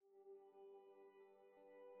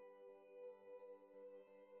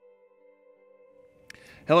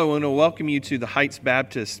Hello, I want to welcome you to the Heights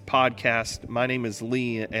Baptist podcast. My name is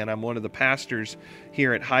Lee, and I'm one of the pastors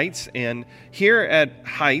here at Heights. And here at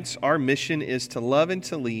Heights, our mission is to love and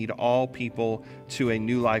to lead all people to a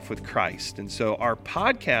new life with Christ. And so our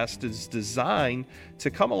podcast is designed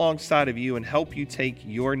to come alongside of you and help you take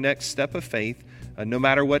your next step of faith, no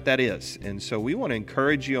matter what that is. And so we want to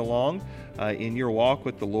encourage you along in your walk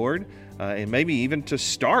with the Lord. And maybe even to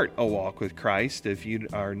start a walk with Christ if you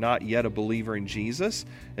are not yet a believer in Jesus.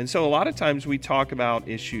 And so a lot of times we talk about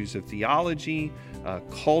issues of theology,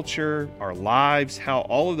 culture, our lives, how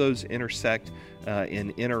all of those intersect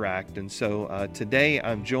and interact. And so today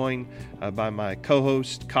I'm joined by my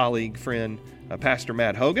co-host, colleague, friend, Pastor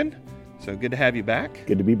Matt Hogan. So good to have you back.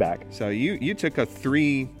 Good to be back. So you took a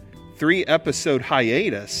three episode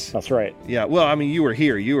hiatus. That's right. Yeah. Well, I mean, you were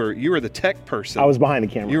here. You were the tech person. I was behind the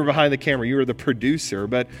camera. You were behind the camera. You were the producer.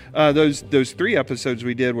 But those 3 episodes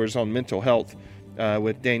we did was on mental health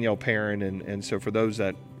with Danielle Perrin. And so for those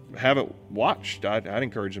that haven't watched, I'd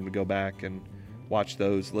encourage them to go back and watch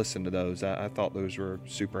those, listen to those. I thought those were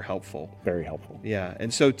super helpful. Very helpful. Yeah.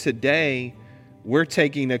 And so today we're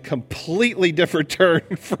taking a completely different turn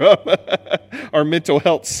from our mental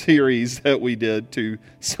health series that we did to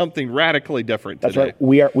something radically different today. That's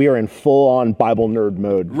right. We are in full-on Bible nerd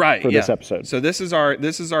mode for this episode. So this is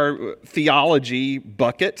our theology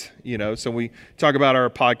bucket. So we talk about our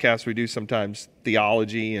podcast. We do sometimes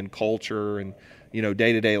theology and culture and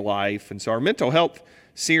day-to-day life. And so our mental health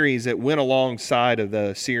series, it went alongside of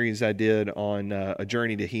the series I did on A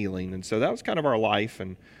Journey to Healing. And so that was kind of our life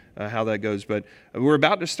and how that goes. But we're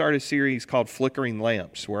about to start a series called Flickering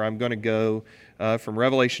Lamps, where I'm going to go from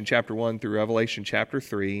Revelation chapter 1 through Revelation chapter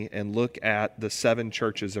 3 and look at the 7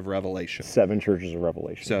 churches of Revelation. 7 churches of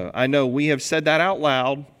Revelation. So I know we have said that out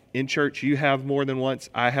loud in church. You have more than once.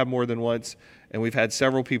 I have more than once. And we've had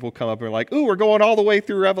several people come up and like, ooh, we're going all the way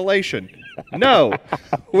through Revelation. No,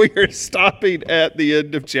 we are stopping at the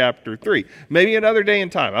end of chapter 3. Maybe another day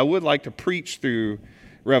and time. I would like to preach through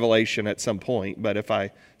Revelation at some point, but if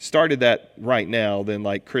I started that right now, then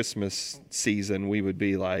like Christmas season, we would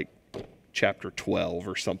be like chapter 12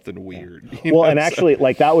 or something weird. Actually,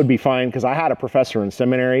 like that would be fine because I had a professor in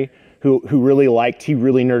seminary who really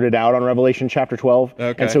nerded out on Revelation chapter 12.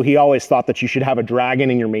 Okay. And so he always thought that you should have a dragon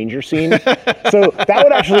in your manger scene. So that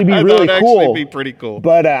would actually be really cool. That would be pretty cool.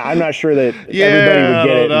 But I'm not sure that everybody would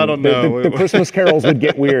get it. I don't know. The Christmas carols would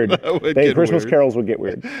get weird. Christmas carols would get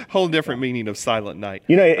weird. Whole different meaning of Silent Night.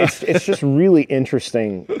 It's just really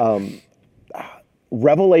interesting.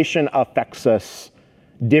 Revelation affects us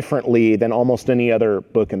differently than almost any other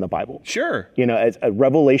book in the Bible. Sure.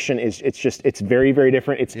 Revelation it's very, very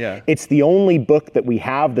different. It's the only book that we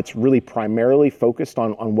have that's really primarily focused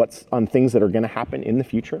on things that are going to happen in the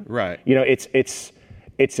future. Right.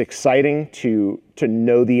 It's exciting to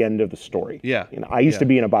know the end of the story. Yeah. I used to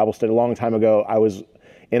be in a Bible study a long time ago. I was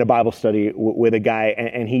in a Bible study with a guy,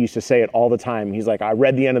 and he used to say it all the time. He's like, I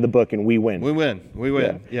read the end of the book and we win. We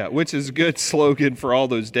win. Yeah. Which is a good slogan for all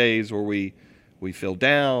those days where we feel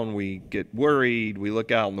down, we get worried, we look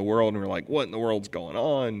out in the world and we're like, what in the world's going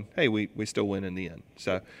on? Hey, we still win in the end.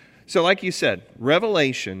 So like you said,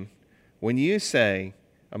 Revelation, when you say,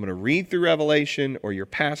 I'm going to read through Revelation, or your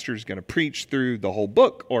pastor's going to preach through the whole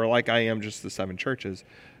book, or like I am just the 7 churches,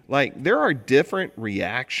 like there are different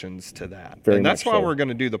reactions to that. And that's why we're going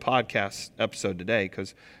to do the podcast episode today,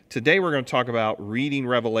 because today we're going to talk about reading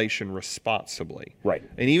Revelation responsibly. Right.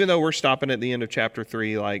 And even though we're stopping at the end of chapter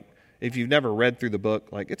 3, like, if you've never read through the book,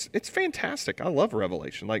 like it's fantastic. I love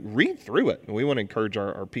Revelation. Like read through it. And we want to encourage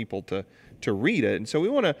our people to read it. And so we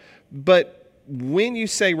want to, but when you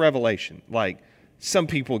say Revelation, like some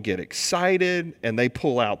people get excited and they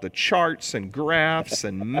pull out the charts and graphs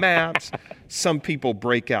and maps. Some people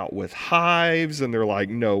break out with hives and they're like,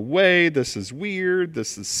 no way, this is weird,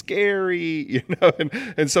 this is scary,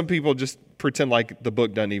 and some people just pretend like the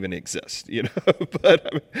book doesn't even exist,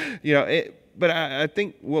 But I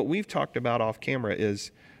think what we've talked about off camera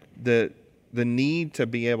is the need to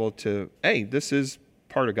be able to, hey, this is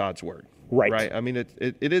part of God's word. Right? I mean,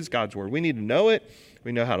 it is God's word. We need to know it.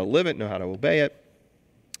 We know how to live it, know how to obey it.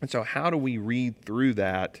 And so how do we read through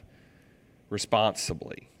that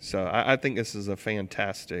responsibly? So I think this is a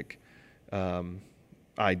fantastic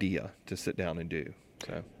idea to sit down and do.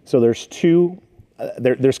 So there's two,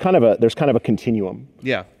 there's kind of a continuum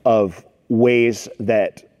of ways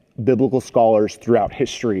that biblical scholars throughout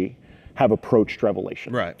history have approached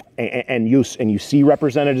Revelation. Right. And you see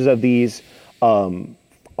representatives of these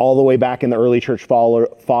all the way back in the early church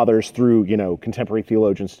fathers through, contemporary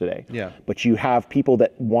theologians today. Yeah. But you have people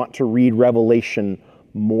that want to read Revelation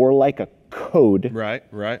more like a code. Right.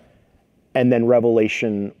 and then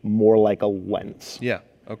Revelation more like a lens. Yeah.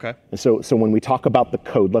 Okay. And so when we talk about the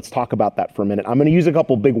code, let's talk about that for a minute. I'm going to use a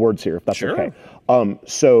couple big words here, if that's Sure. okay.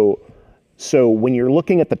 So when you're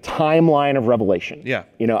looking at the timeline of Revelation, Yeah.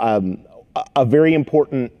 A very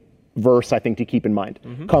important verse I think to keep in mind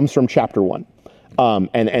comes from chapter 1,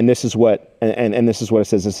 and this is what this is what it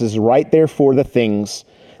says. This is right there for the things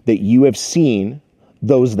that you have seen,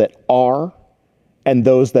 those that are, and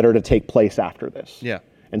those that are to take place after this. Yeah.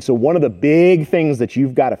 And so one of the big things that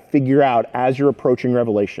you've got to figure out as you're approaching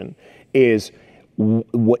Revelation is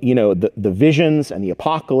what the visions and the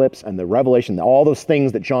apocalypse and the revelation, all those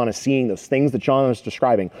things that John is seeing, those things that John is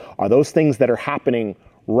describing, are those things that are happening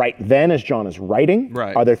right then as John is writing?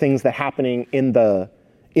 Right. Are there things that are happening in the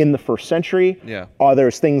first century? Yeah. Are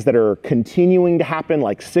there things that are continuing to happen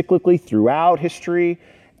like cyclically throughout history?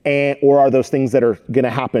 Or are those things that are going to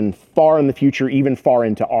happen far in the future, even far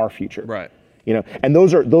into our future? Right. And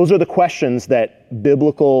those are the questions that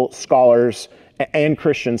biblical scholars and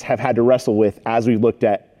Christians have had to wrestle with as we've looked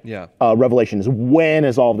at Revelation. Is when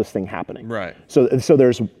is all this thing happening? Right. So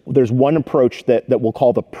there's one approach that we'll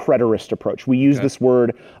call the preterist approach. We used this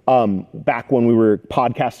word back when we were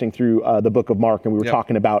podcasting through the book of Mark, and we were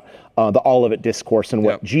talking about the Olivet Discourse and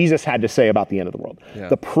what Jesus had to say about the end of the world. Yeah.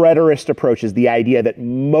 The preterist approach is the idea that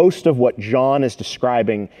most of what John is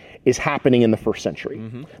describing is happening in the first century.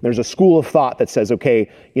 There's a school of thought that says, okay,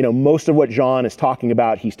 most of what John is talking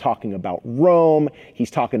about, he's talking about Rome,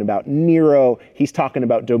 he's talking about Nero, he's talking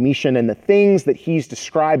about Domitian, and the things that he's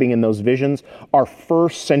describing in those visions are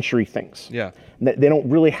first century things. Yeah. They don't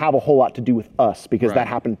really have a whole lot to do with us because that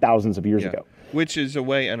happened thousands of years ago. Which is a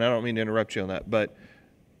way, and I don't mean to interrupt you on that, but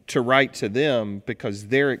to write to them because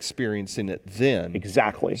they're experiencing it then.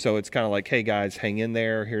 Exactly. So it's kind of like, hey guys, hang in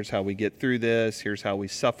there. Here's how we get through this. Here's how we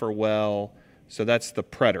suffer well. So that's the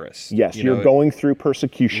preterist. Yes, you're going through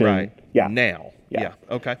persecution. Right. Yeah. Now. Yeah.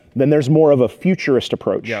 Okay. Then there's more of a futurist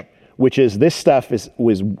approach. Yep. Which is this stuff is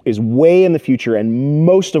way in the future, and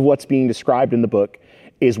most of what's being described in the book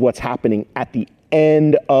is what's happening at the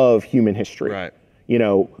end of human history. Right.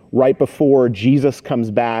 Right before Jesus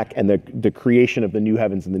comes back and the creation of the new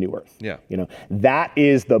heavens and the new earth. Yeah. That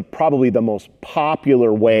is probably the most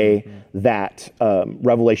popular way that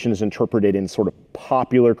Revelation is interpreted in sort of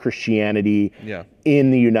popular Christianity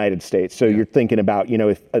in the United States. So you're thinking about,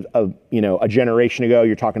 if a generation ago,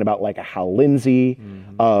 you're talking about like a Hal Lindsey,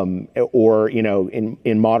 or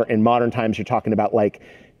in modern times, you're talking about like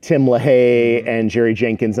Tim LaHaye and Jerry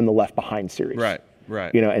Jenkins in the Left Behind series. Right.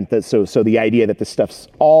 Right. And so the idea that this stuff's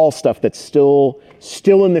all stuff that's still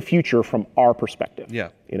in the future from our perspective. Yeah.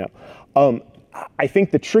 I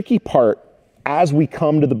think the tricky part as we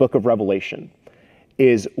come to the book of Revelation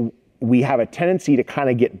is we have a tendency to kind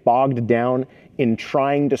of get bogged down in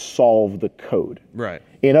trying to solve the code. Right.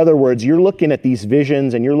 In other words, you're looking at these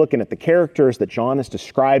visions and you're looking at the characters that John is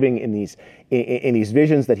describing in these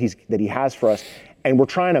visions that he has for us. And we're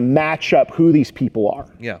trying to match up who these people are.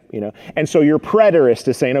 Yeah. And so your preterist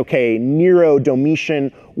is saying, okay, Nero,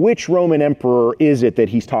 Domitian, which Roman emperor is it that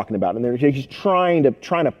he's talking about? And he's trying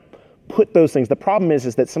to put those things. The problem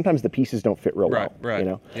is that sometimes the pieces don't fit real well. Right.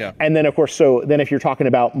 Yeah. And then of course, so then if you're talking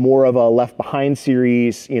about more of a Left Behind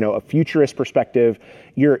series, a futurist perspective,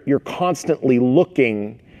 you're constantly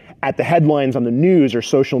looking at the headlines on the news or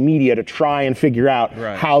social media to try and figure out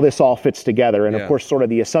how this all fits together. And of course, sort of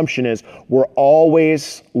the assumption is we're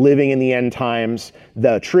always living in the end times.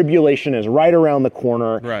 The tribulation is right around the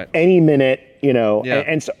corner, any minute,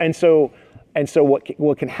 and so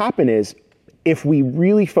what can happen is if we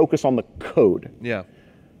really focus on the code,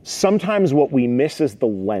 sometimes what we miss is the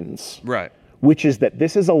lens. Right. Which is that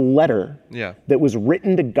this is a letter that was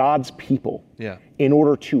written to God's people in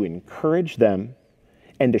order to encourage them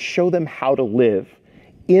and to show them how to live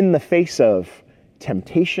in the face of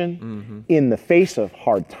temptation, in the face of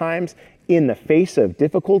hard times, in the face of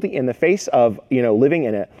difficulty, in the face of living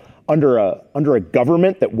under a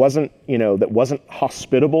government that wasn't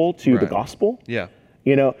hospitable to the gospel. Yeah.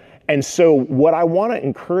 And so what I want to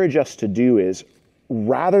encourage us to do is,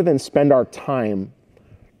 rather than spend our time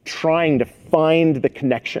trying to find the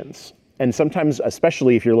connections, and sometimes,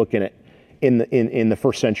 especially if you're looking at in the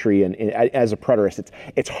first century and as a preterist,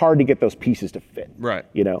 it's hard to get those pieces to fit. Right.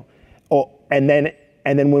 And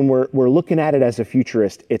then when we're looking at it as a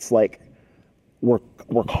futurist, it's like we're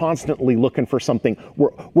constantly looking for something.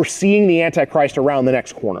 We're seeing the Antichrist around the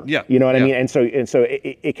next corner. Yeah. You know what I mean? And so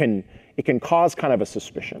it can cause kind of a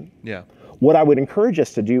suspicion. Yeah. What I would encourage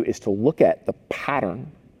us to do is to look at the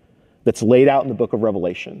pattern that's laid out in the book of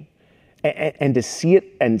Revelation and to see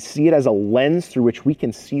it as a lens through which we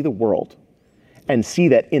can see the world and see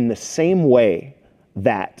that in the same way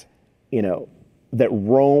that that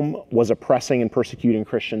Rome was oppressing and persecuting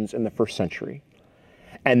Christians in the first century.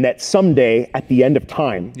 And that someday, at the end of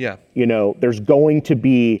time, there's going to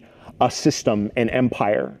be a system, an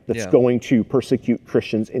empire that's going to persecute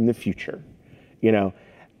Christians in the future.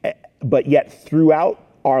 But yet throughout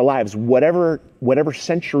our lives, whatever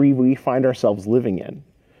century we find ourselves living in,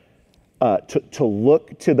 to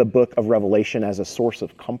look to the book of Revelation as a source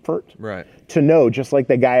of comfort, right? To know, just like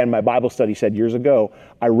the guy in my Bible study said years ago,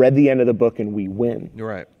 I read the end of the book and we win,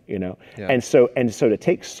 right? And so to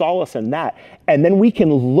take solace in that, and then we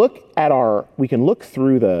can look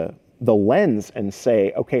through the lens and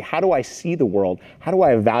say, okay, how do I see the world? How do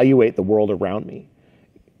I evaluate the world around me?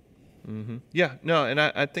 Mm-hmm. Yeah, no, and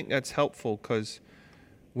I think that's helpful, because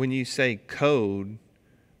when you say code,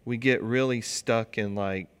 we get really stuck in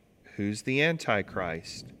like, who's the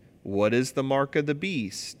Antichrist? What is the mark of the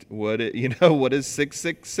beast? What does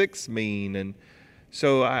 666 mean? And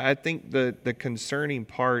so I think the concerning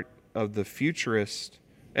part of the futurist,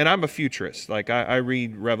 and I'm a futurist, like I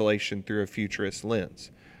read Revelation through a futurist lens.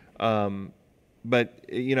 But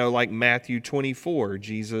like Matthew 24,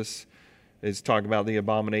 Jesus is talking about the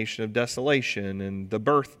abomination of desolation and the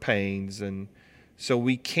birth pains. And so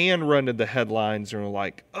we can run to the headlines and we're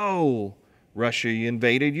like, oh, Russia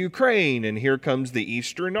invaded Ukraine, and here comes the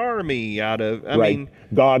Eastern Army out of, I mean,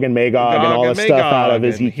 Gog and Magog and all this stuff out of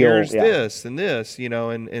Ezekiel. Here's this and this,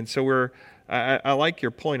 and so I like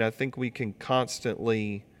your point. I think we can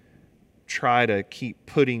constantly try to keep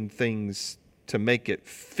putting things to make it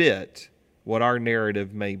fit what our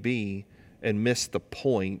narrative may be and miss the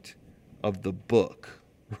point of the book,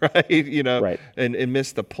 right? And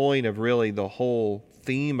miss the point of really the whole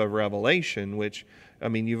theme of Revelation, which, I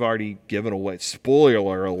mean, you've already given away,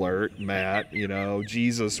 spoiler alert, Matt,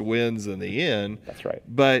 Jesus wins in the end. That's right.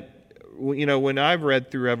 But, when I've read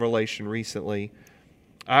through Revelation recently,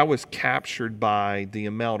 I was captured by the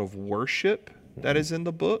amount of worship that is in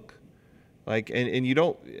the book. Like, and you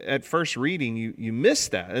don't, at first reading, you miss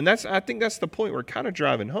that. And I think that's the point we're kind of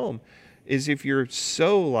driving home, is if you're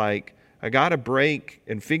so like, I got to break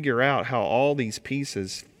and figure out how all these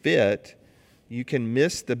pieces fit, you can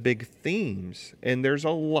miss the big themes. And there's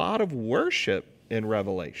a lot of worship in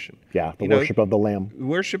Revelation. Yeah, worship of the Lamb.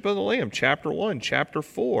 Worship of the Lamb, chapter 1, chapter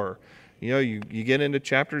 4. You get into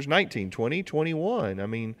chapters 19, 20, 21. I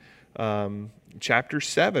mean, chapter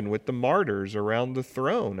 7 with the martyrs around the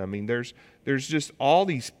throne. I mean, there's just all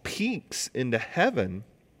these peaks into heaven.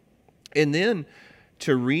 And then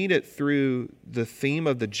to read it through the theme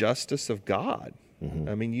of the justice of God. Mm-hmm.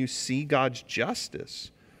 I mean, you see God's justice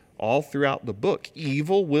all throughout the book.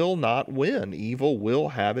 Evil will not win. Evil will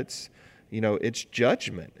have its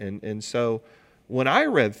judgment. And so when I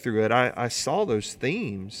read through it, I saw those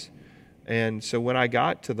themes. And so when I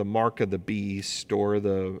got to the mark of the beast or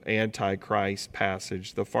the Antichrist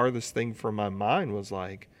passage, the farthest thing from my mind was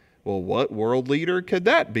like, well, what world leader could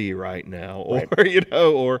that be right now? Or,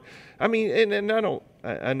 right. I mean, and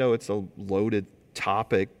I know it's a loaded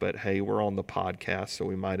topic, but hey, we're on the podcast, so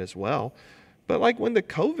we might as well. But like when the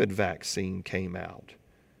COVID vaccine came out,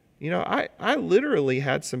 I literally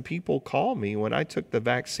had some people call me when I took the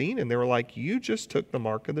vaccine, and they were like, you just took the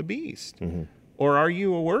mark of the beast. Mm-hmm. Or are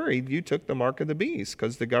you worried you took the mark of the beast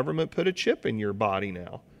because the government put a chip in your body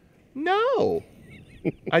now? No,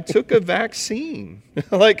 I took a vaccine.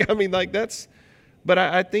 But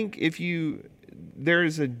I think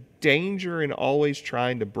there's a danger in always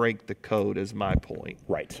trying to break the code, is my point.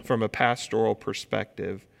 Right. From a pastoral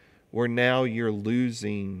perspective, where now you're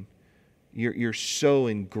losing, you're so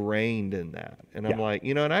ingrained in that. And I'm like,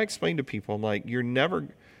 and I explain to people, I'm like, you're not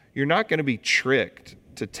going to be tricked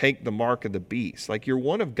to take the mark of the beast. Like, you're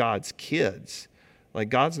one of God's kids. Like,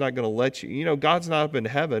 God's not going to let you, God's not up in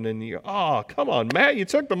heaven and come on, Matt, you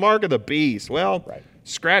took the mark of the beast. Well,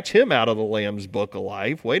 Scratch him out of the Lamb's Book of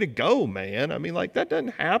Life. Way to go, man. I mean, like, that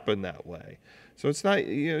doesn't happen that way. So it's not,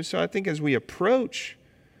 so I think as we approach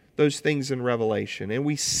those things in Revelation and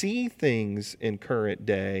we see things in current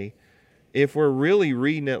day, if we're really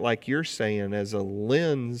reading it like you're saying as a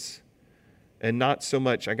lens and not so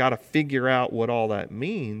much, I got to figure out what all that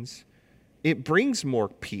means, it brings more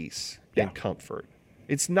peace and comfort.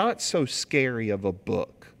 It's not so scary of a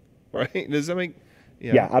book, right? Does that make...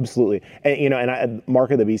 Yeah, absolutely. And Mark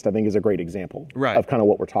of the Beast, I think, is a great example of kind of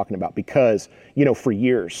what we're talking about, because, for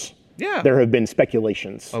years, there have been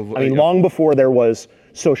speculations. Long before there was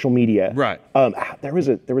social media. Right. There was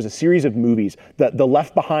a series of movies, the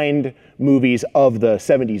Left Behind movies of the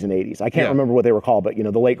 70s and 80s. I can't remember what they were called, but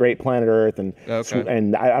the Late Great Planet Earth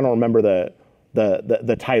and I don't remember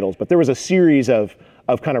the titles, but there was a series of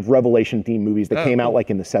kind of Revelation themed movies that came out like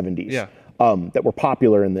in the 70s. Yeah. that were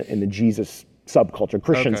popular in the Jesus subculture,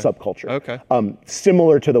 Christian subculture. Okay.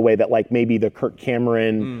 Similar to the way that like maybe the Kirk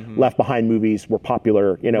Cameron Left Behind movies were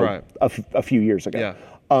popular, a few years ago.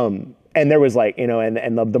 Yeah. And there was like,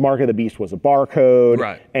 and the mark of the beast was a barcode.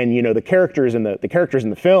 Right. And the characters in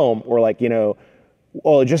the film were like,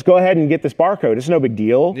 well, just go ahead and get this barcode. It's no big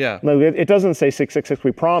deal. Yeah. No, it doesn't say 666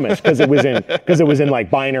 we promise because it was in like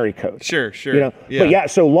binary code. Sure. Yeah. But yeah,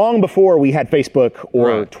 so long before we had Facebook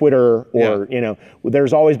or Twitter or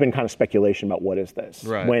there's always been kind of speculation about what is this.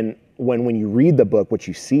 Right. When you read the book, what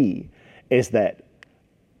you see is that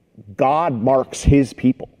God marks his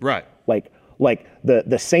people. Right. Like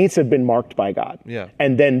the saints have been marked by God. Yeah.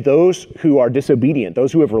 And then those who are disobedient,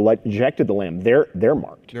 those who have rejected the Lamb, they're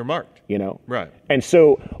marked. They're marked. Right. And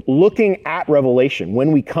so looking at Revelation,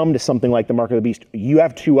 when we come to something like the mark of the beast, you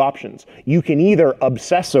have two options. You can either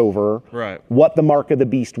obsess over what the mark of the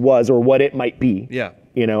beast was or what it might be. Yeah.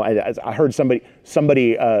 I heard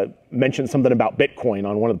somebody mention something about Bitcoin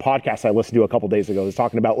on one of the podcasts I listened to a couple days ago. It was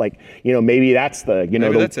talking about like, maybe that's the,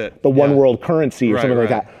 the one world currency or something like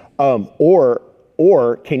that.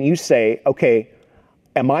 Or can you say, okay,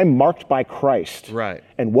 am I marked by Christ? Right.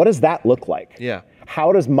 And what does that look like? Yeah.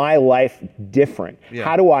 How does my life different? Yeah.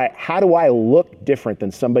 How do I look different than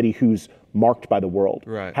somebody who's marked by the world?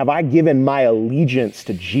 Right. Have I given my allegiance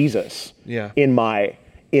to Jesus in my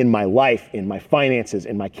life, in my finances,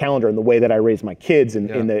 in my calendar, in the way that I raise my kids, in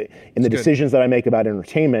the decisions that I make about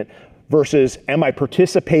entertainment, versus am I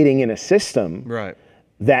participating in a system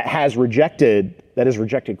that has rejected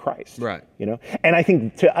Christ? Right. And I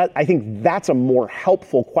think that's a more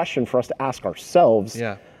helpful question for us to ask ourselves.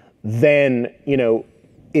 Yeah. Then,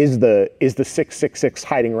 is the 666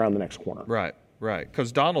 hiding around the next corner? Right.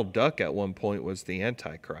 Because Donald Duck at one point was the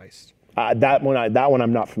Antichrist. That one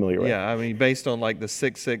I'm not familiar with. Yeah, I mean, based on like the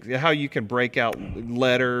 666, how you can break out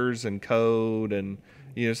letters and code, and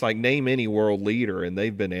it's like name any world leader and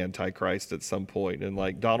they've been Antichrist at some point, and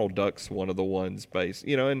like Donald Duck's one of the ones based,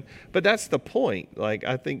 but that's the point. Like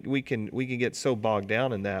I think we can get so bogged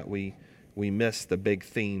down in that we miss the big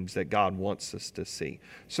themes that God wants us to see.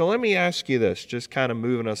 So let me ask you this, just kind of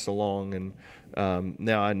moving us along, and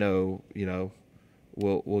now I know,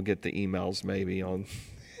 we'll get the emails maybe on.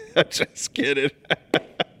 Just kidding.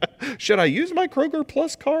 Should I use my Kroger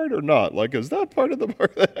Plus card or not? Like, is that part of the?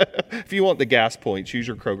 If you want the gas points, use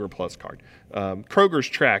your Kroger Plus card. Kroger's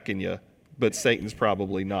tracking you, but Satan's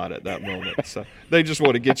probably not at that moment. So they just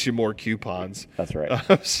want to get you more coupons. That's right.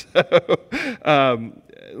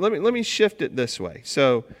 Let me shift it this way.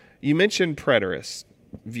 So you mentioned preterist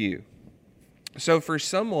view. So for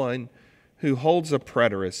someone who holds a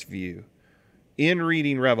preterist view in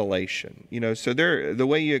reading Revelation, so the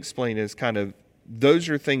way you explain it is kind of those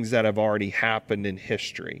are things that have already happened in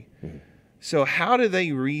history. Mm-hmm. So how do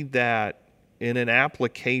they read that in an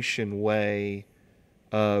application way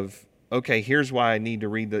of, okay, here's why I need to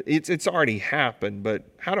read it's already happened, but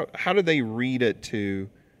how do they read it to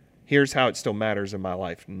here's how it still matters in my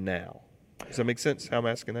life now? Does that make sense how I'm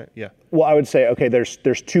asking that? Yeah. Well, I would say, okay, there's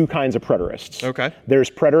two kinds of preterists. Okay. There's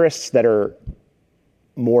preterists that are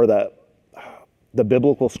more the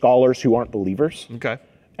biblical scholars who aren't believers. Okay.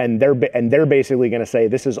 And they're basically going to say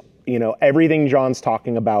this is, everything John's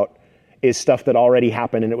talking about is stuff that already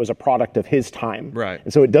happened and it was a product of his time. Right.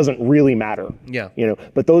 And so it doesn't really matter. Yeah.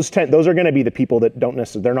 But those are going to be the people that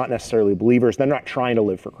they're not necessarily believers. They're not trying to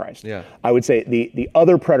live for Christ. Yeah. I would say the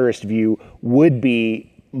other preterist view would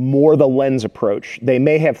be more the lens approach. They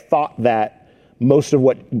may have thought that most of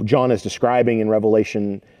what John is describing in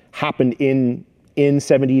Revelation happened in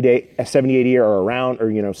 70 AD or around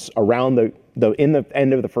the in the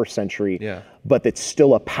end of the first century. Yeah. But it's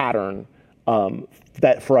still a pattern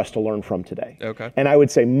that for us to learn from today. Okay. And I would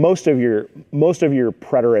say most of your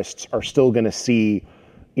preterists are still going to see,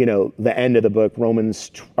 the end of the book,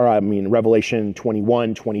 Revelation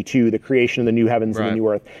 21, 22, the creation of the new heavens and the new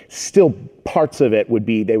earth. Still parts of it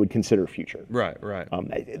they would consider future. Right.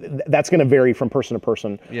 That's going to vary from person to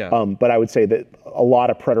person. Yeah. But I would say that a lot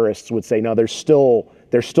of preterists would say, no, there's still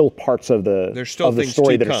parts of the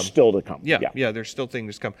story that are still to come. Yeah, there's still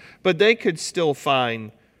things to come. But they could still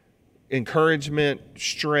find encouragement,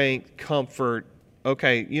 strength, comfort.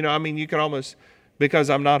 Okay, you could almost, because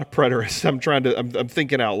I'm not a preterist, I'm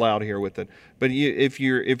thinking out loud here with it. But if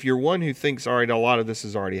you're one who thinks, all right, a lot of this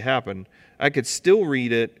has already happened, I could still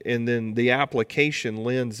read it, and then the application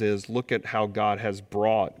lens is look at how God has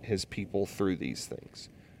brought his people through these things.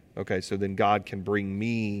 Okay, so then God can bring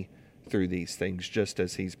me through these things just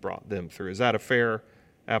as he's brought them through. Is that a fair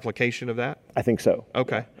application of that? I think so.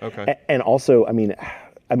 Okay. And also,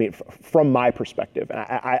 from my perspective, and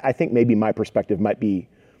I think maybe my perspective might be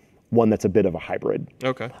one that's a bit of a hybrid.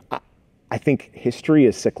 Okay. I think history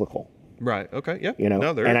is cyclical. Right. Okay. Yeah. You know,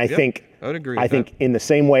 No, and I think I would agree. I think in the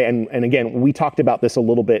same way, and again, we talked about this a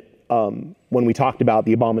little bit when we talked about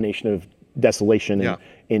the abomination of desolation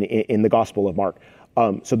in the Gospel of Mark.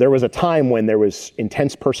 So there was a time when there was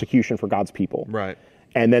intense persecution for God's people. Right.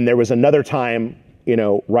 And then there was another time,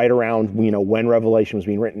 right around, when Revelation was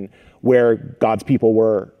being written, where God's people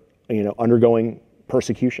were, undergoing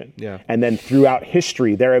persecution. Yeah. And then throughout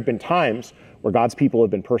history, there have been times where God's people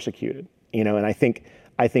have been persecuted, and I think,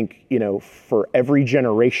 for every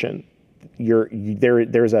generation,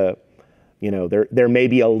 there's a, there may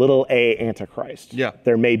be a little a Antichrist. Yeah.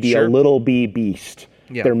 There may be Sure. a little b beast.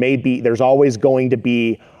 Yeah. There's always going to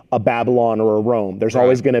be a Babylon or a Rome. There's Right.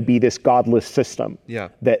 always going to be this godless system Yeah.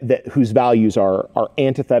 that whose values are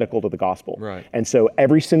antithetical to the gospel. Right. And so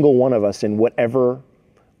every single one of us in whatever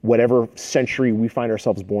century we find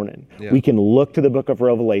ourselves born in, we can look to the book of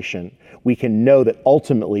Revelation. We can know that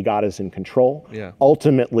ultimately God is in control. Yeah.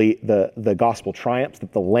 Ultimately the gospel triumphs,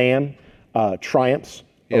 that the Lamb triumphs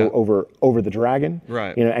over the dragon.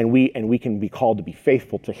 Right. And we can be called to be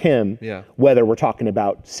faithful to him, Yeah. whether we're talking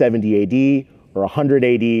about 70 AD or 100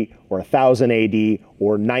 AD or 1000 AD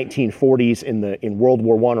or 1940s in World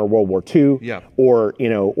War I or World War II, Yeah. or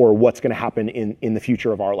what's going to happen in the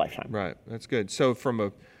future of our lifetime. Right. That's good. So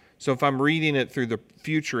if I'm reading it through the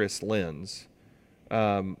futurist lens,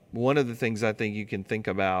 one of the things I think you can think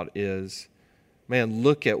about is, man,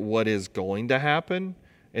 look at what is going to happen.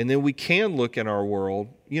 And then we can look in our world,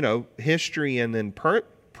 history and then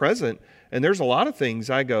present. And there's a lot of things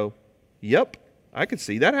I go, yep, I could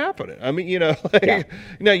see that happening. I mean,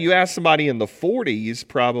 you ask somebody in the 40s,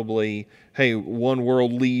 probably, hey, one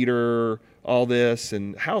world leader, all this,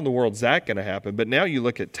 and how in the world is that going to happen? But now you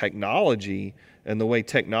look at technology and the way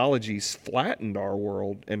technology's flattened our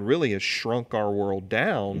world and really has shrunk our world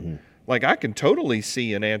down. Mm-hmm. Like, I can totally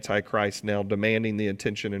see an Antichrist now demanding the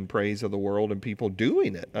attention and praise of the world and people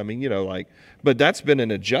doing it. I mean, but that's been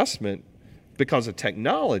an adjustment because of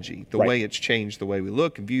technology, the way it's changed the way we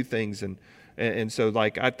look and view things. And so,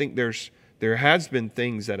 I think there has been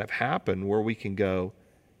things that have happened where we can go,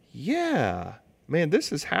 yeah, man,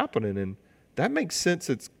 this is happening. And that makes sense.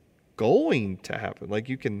 It's going to happen. Like,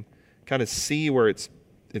 you can kind of see where it's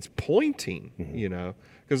pointing, mm-hmm.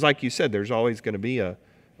 Because like you said, there's always going to be a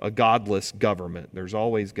godless government. There's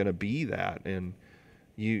always going to be that. And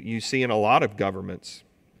you see in a lot of governments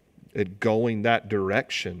it going that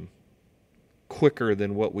direction quicker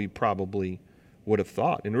than what we probably would have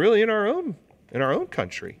thought. And really in our own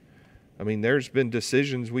country. I mean, there's been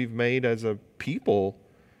decisions we've made as a people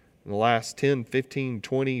in the last 10, 15,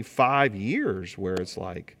 25 years where it's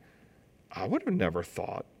like, I would have never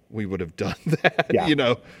thought we would have done that.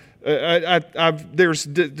 Yeah. There's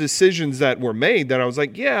decisions that were made that I was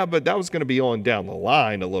like, yeah, but that was going to be on down the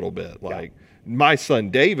line a little bit. Like, my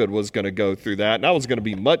son David was going to go through that, and I was going to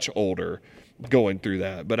be much older going through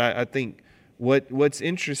that. But I think what's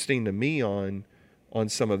interesting to me on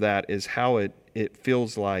some of that is how it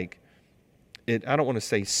feels like it, I don't want to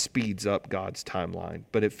say speeds up God's timeline,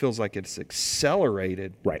 but it feels like it's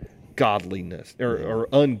accelerated godliness or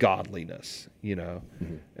ungodliness,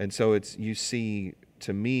 Mm-hmm. And so you see,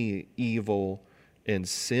 to me, evil and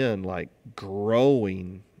sin like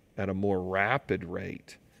growing at a more rapid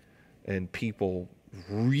rate and people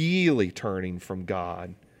really turning from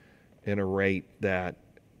God in a rate that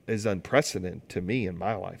is unprecedented to me in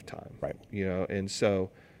my lifetime. Right. And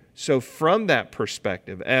so from that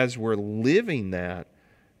perspective, as we're living that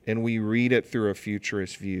and we read it through a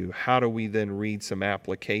futurist view, how do we then read some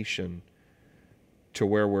application to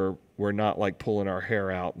where we're not like pulling our hair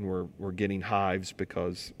out and we're getting hives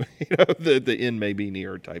because the end may be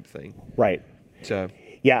near type thing. Right. So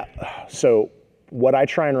So what I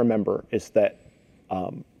try and remember is that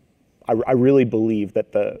I really believe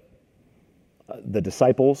that the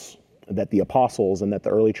disciples, that the apostles, and that the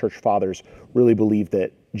early church fathers really believed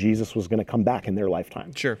that Jesus was going to come back in their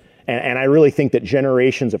lifetime. Sure. And I really think that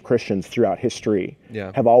generations of Christians throughout history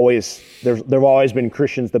have always, there've always been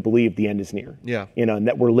Christians that believe the end is near. Yeah. And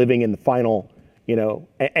that we're living in the final,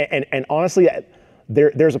 and honestly,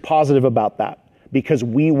 there's a positive about that, because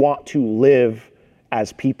we want to live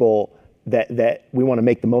as people that we want to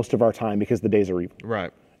make the most of our time because the days are evil.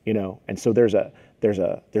 Right. And so there's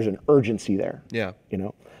an urgency there. Yeah.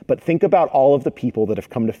 But think about all of the people that have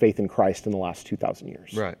come to faith in Christ in the last 2,000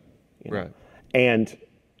 years. Right. Right. And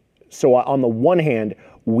so on the one hand,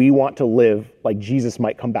 we want to live like Jesus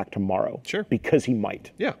might come back tomorrow. Sure. Because he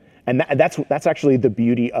might. Yeah. And that's actually the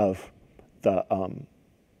beauty of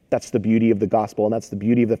That's the beauty of the gospel, and that's the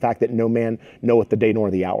beauty of the fact that no man knoweth the day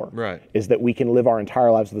nor the hour. Right. Is that we can live our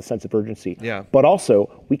entire lives with a sense of urgency. Yeah. But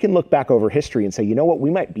also, we can look back over history and say, you know what,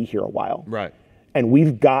 we might be here a while. Right. And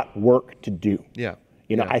we've got work to do. Yeah.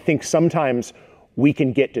 You know, I think sometimes we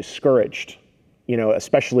can get discouraged, you know,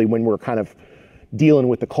 especially when we're kind of dealing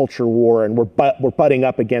with the culture war and we're butting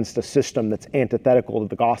up against a system that's antithetical to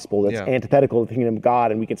the gospel, that's antithetical to the kingdom of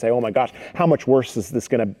God, and we can say, oh my gosh, how much worse is this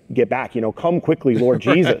going to get back? You know, come quickly, Lord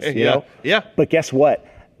Jesus, you know? Yeah. But guess what?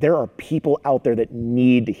 There are people out there that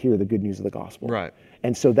need to hear the good news of the gospel. Right.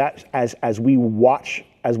 And so that as we watch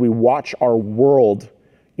our world,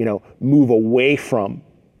 you know, move away from,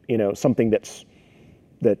 you know, something that's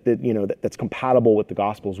compatible with the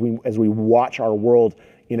gospel, as we watch our world,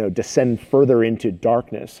 you know, descend further into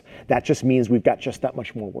darkness, that just means we've got just that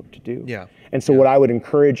much more work to do. Yeah. And so what I would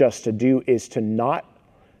encourage us to do is to not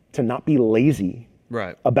be lazy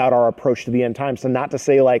about our approach to the end times, to not to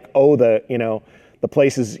say like, oh, the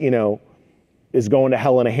place is, you know, is going to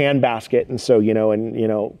hell in a handbasket, and so, you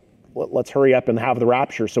know, let's hurry up and have the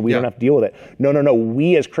rapture so we don't have to deal with it. No.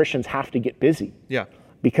 We as Christians have to get busy. Yeah.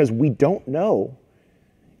 Because we don't know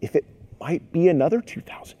if it might be another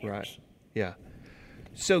 2,000 years. Right. Yeah.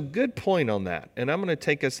 So good point on that. And I'm going to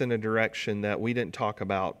take us in a direction that we didn't talk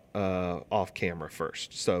about off camera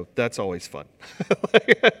first. So that's always fun.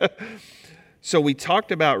 So we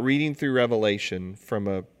talked about reading through Revelation from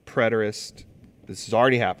a preterist, this has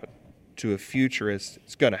already happened, to a futurist,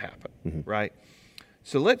 it's going to happen, right?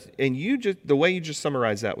 So the way you just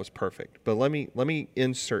summarized that was perfect. But let me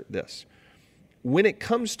insert this. When it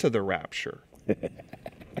comes to the rapture,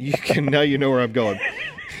 now you know where I'm going.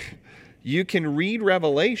 You can read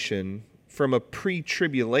Revelation from a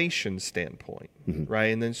pre-tribulation standpoint, right?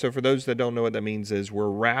 And then so for those that don't know what that means is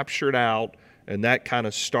we're raptured out, and that kind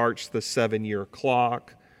of starts the 7-year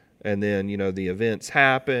clock. And then, you know, the events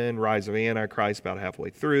happen, rise of Antichrist about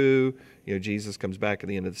halfway through. You know, Jesus comes back at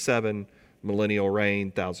the end of the 7, millennial reign,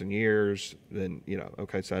 1,000 years. Then, you know,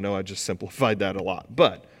 okay, so I know I just simplified that a lot.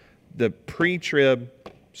 But the pre-trib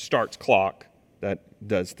starts clock, that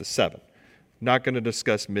does the 7. Not going to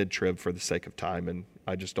discuss mid-trib for the sake of time, and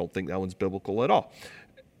I just don't think that one's biblical at all.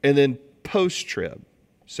 And then post-trib.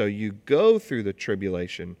 So you go through the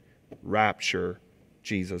tribulation, rapture,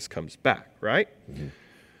 Jesus comes back, right?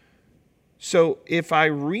 So if I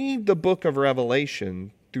read the book of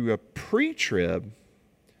Revelation through a pre-trib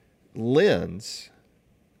lens,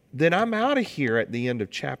 then I'm out of here at the end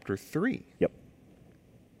of chapter 3. Yep.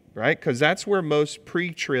 Right? Because that's where most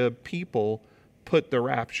pre-trib people put the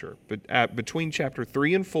rapture. But between chapter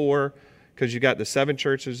 3 and 4, because you got the 7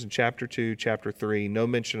 churches in chapter 2, chapter 3, no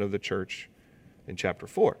mention of the church in chapter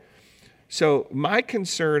 4. So my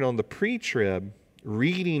concern on the pre-trib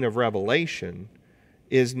reading of Revelation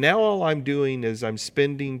is now all I'm doing is I'm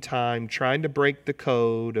spending time trying to break the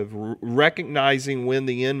code of recognizing when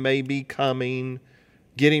the end may be coming,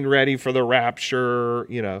 getting ready for the rapture,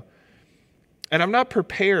 you know. And I'm not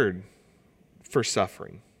prepared for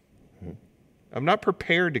suffering. I'm not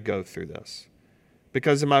prepared to go through this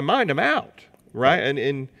because in my mind I'm out, right?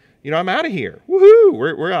 And you know, I'm out of here. Woohoo!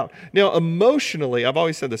 We're out. Now, emotionally, I've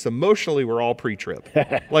always said this, emotionally we're all pre-trib.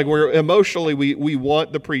 Like we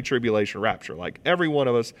want the pre-tribulation rapture. Like every one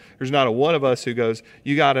of us, there's not a one of us who goes,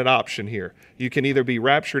 you got an option here. You can either be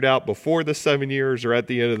raptured out before the 7 years or at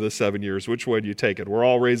the end of the 7 years. Which one you take it? We're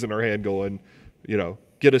all raising our hand going, you know,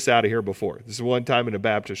 get us out of here before. This is one time in a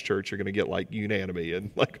Baptist church you're going to get like unanimity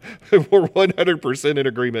and like we're 100% in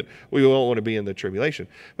agreement. We won't want to be in the tribulation.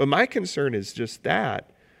 But my concern is just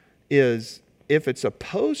that is if it's a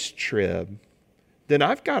post-trib, then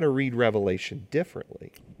I've got to read Revelation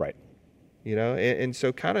differently. Right. You know, and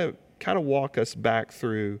so kind of walk us back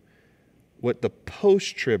through what the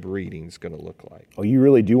post-trib reading is going to look like. Oh, you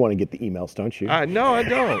really do want to get the emails, don't you? No, I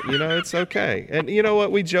don't. You know, it's okay. And you know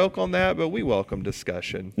what? We joke on that, but we welcome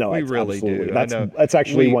discussion. No, we really absolutely. do. That's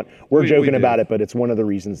actually we're joking about it, but it's one of the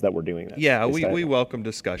reasons that we're doing this. Yeah, we welcome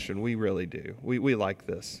discussion. We really do. We like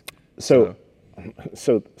this. So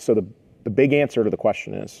the big answer to the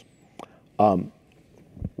question is,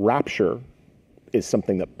 rapture is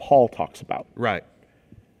something that Paul talks about. Right.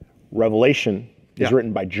 Revelation is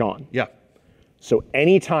written by John. Yeah. So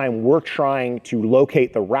anytime we're trying to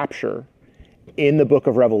locate the rapture in the book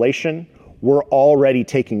of Revelation, we're already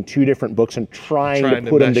taking two different books and trying to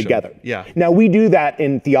put them together. Yeah. Now, we do that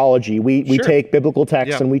in theology. We take biblical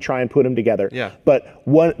texts and we try and put them together. Yeah. But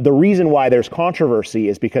the reason why there's controversy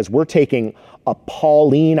is because we're taking a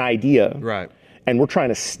Pauline idea and we're trying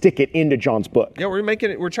to stick it into John's book. Yeah, we're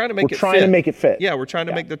trying to make it fit. Yeah, we're trying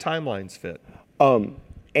to make the timelines fit.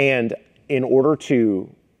 And in order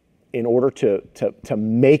to in order to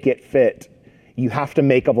make it fit, you have to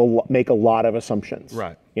make a lot of assumptions.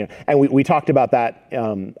 Right. You know, and we talked about that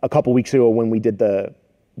a couple weeks ago when we did the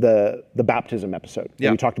baptism episode.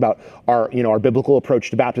 Yeah. We talked about our biblical approach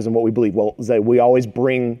to baptism, what we believe. Well, is that we always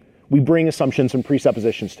bring assumptions and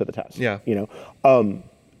presuppositions to the test. Yeah. You know,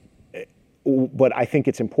 but I think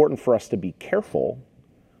it's important for us to be careful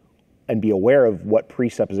and be aware of what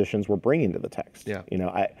presuppositions we're bringing to the text. Yeah. You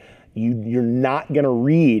know, you're not going to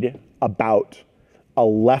read about a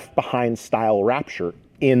left behind style rapture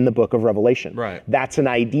in the book of Revelation. Right. That's an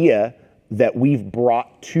idea that we've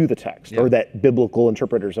brought to the text, or that biblical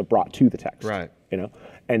interpreters have brought to the text. Right. You know,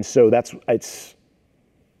 and so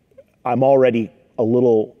I'm already a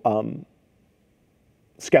little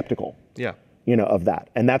skeptical. Yeah. You know, of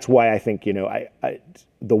that, and that's why I think, you know,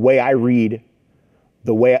 the way I read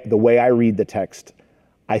the text,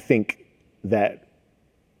 I think that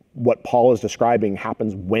what Paul is describing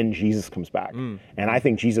happens when Jesus comes back, and I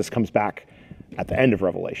think Jesus comes back at the end of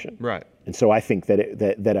Revelation. Right. And so I think that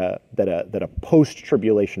a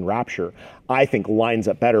post-tribulation rapture, I think, lines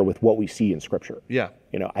up better with what we see in Scripture. Yeah.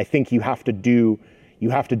 You know, I think you have to do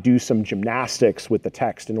some gymnastics with the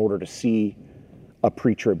text in order to see a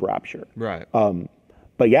pre-trib rapture. Right.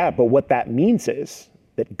 But what that means is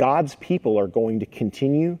that God's people are going to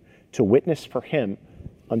continue to witness for Him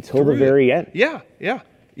until the very end. Yeah. Yeah.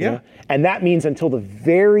 Yeah. You know? And that means until the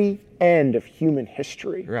very end of human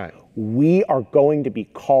history. Right. We are going to be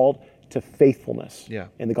called to faithfulness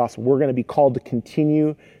in the gospel. We're going to be called to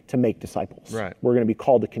continue to make disciples. Right. We're going to be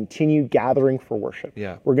called to continue gathering for worship.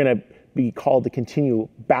 Yeah. We're going to be called to continue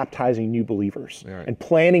baptizing new believers right. and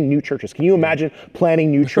planning new churches. Can you imagine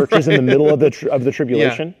planning new churches in the middle of the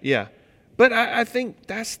tribulation? Yeah. But I think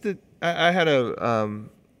that's I had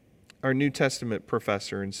our New Testament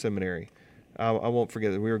professor in seminary. I won't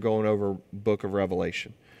forget that we were going over Book of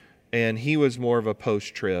Revelation, and he was more of a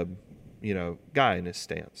post-trib, you know, guy in his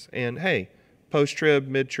stance. And hey, post-trib,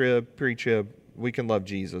 mid-trib, pre-trib, we can love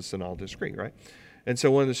Jesus and all disagree, right? And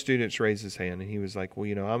so one of the students raised his hand, and he was like, well,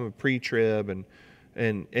 you know, I'm a pre-trib.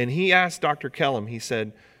 And he asked Dr. Kellum, he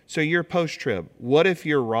said, so you're post-trib. What if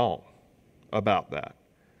you're wrong about that?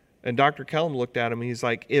 And Dr. Kellum looked at him, and he's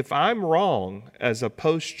like, if I'm wrong as a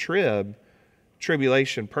post-trib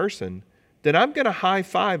tribulation person, then I'm going to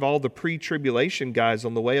high-five all the pre-tribulation guys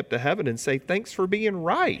on the way up to heaven and say, thanks for being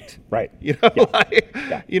right. Right. You know,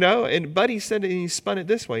 you know, but he said, and he spun it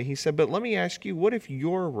this way. He said, but let me ask you, what if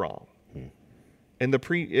you're wrong? And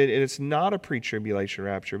it's not a pre-tribulation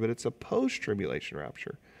rapture, but it's a post-tribulation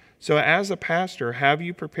rapture. So as a pastor, have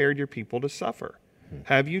you prepared your people to suffer?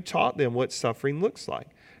 Have you taught them what suffering looks like?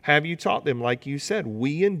 Have you taught them, like you said,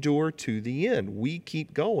 we endure to the end. We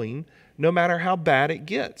keep going no matter how bad it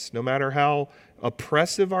gets, no matter how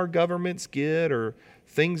oppressive our governments get or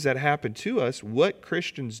things that happen to us. What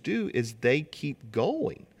Christians do is they keep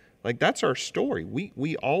going. Like, that's our story.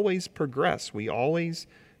 We always progress. We always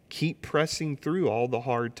keep pressing through all the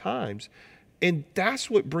hard times. And that's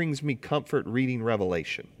what brings me comfort reading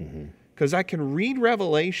Revelation. Because I can read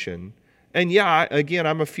Revelation, and again,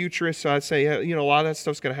 I'm a futurist, so I'd say, you know, a lot of that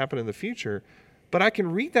stuff's going to happen in the future. But I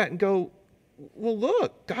can read that and go, well,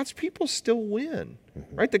 look, God's people still win,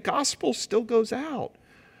 right? The gospel still goes out.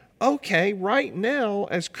 Okay, right now,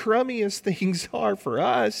 as crummy as things are for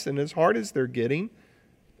us and as hard as they're getting,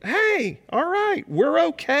 hey, all right, we're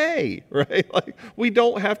okay, right? Like, we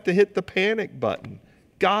don't have to hit the panic button.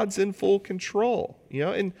 God's in full control, you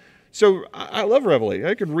know? And so I love Revelation.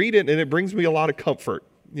 I could read it, and it brings me a lot of comfort,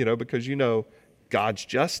 you know, because, you know, God's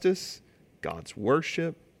justice, God's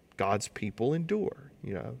worship, God's people endure,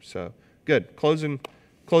 you know? So, good. Closing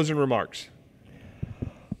remarks.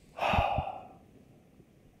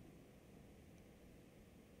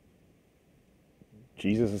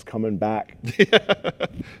 Jesus is coming back.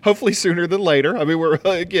 Hopefully sooner than later. I mean, we're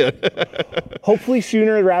again. Hopefully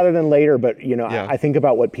sooner rather than later. But, you know, I think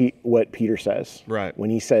about what Peter says. Right. When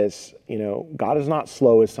he says, you know, God is not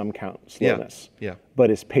slow as some count slowness. Yeah. But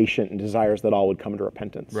is patient and desires that all would come to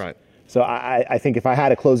repentance. Right. So I think if I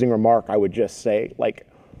had a closing remark, I would just say, like,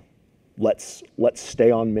 let's stay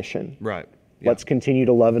on mission. Right. Yeah. Let's continue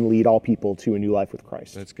to love and lead all people to a new life with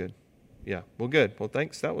Christ. That's good. Yeah. Well, good. Well,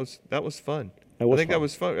 thanks. That was fun. That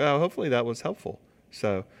was fun. Hopefully that was helpful.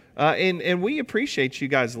 So, and we appreciate you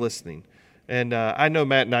guys listening. And I know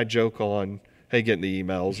Matt and I joke on, hey, getting the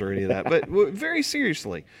emails or any of that, but very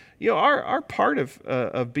seriously, you know, our part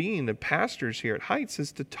of being the pastors here at Heights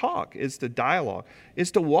is to talk, is to dialogue, is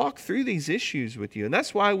to walk through these issues with you. And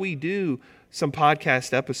that's why we do some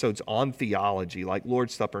podcast episodes on theology, like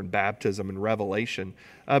Lord's Supper and baptism and Revelation,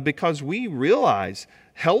 because we realize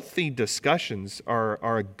healthy discussions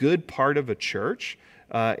are a good part of a church.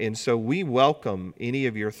 And so we welcome any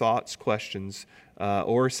of your thoughts, questions,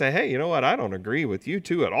 or say, hey, you know what? I don't agree with you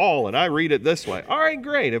two at all, and I read it this way. All right,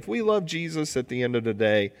 great. If we love Jesus at the end of the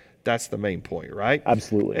day, that's the main point, right?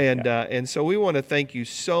 Absolutely. And so we want to thank you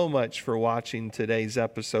so much for watching today's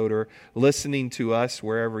episode or listening to us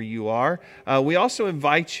wherever you are. We also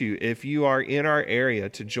invite you, if you are in our area,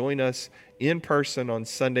 to join us in person on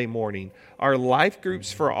Sunday morning. Our life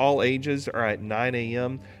groups for all ages are at 9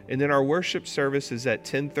 a.m. and then our worship service is at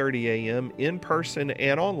 10:30 a.m. in person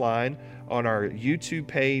and online on our YouTube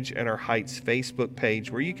page and our Heights Facebook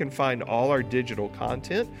page, where you can find all our digital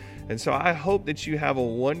content. And so I hope that you have a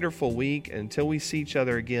wonderful week. Until we see each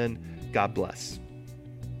other again, God bless.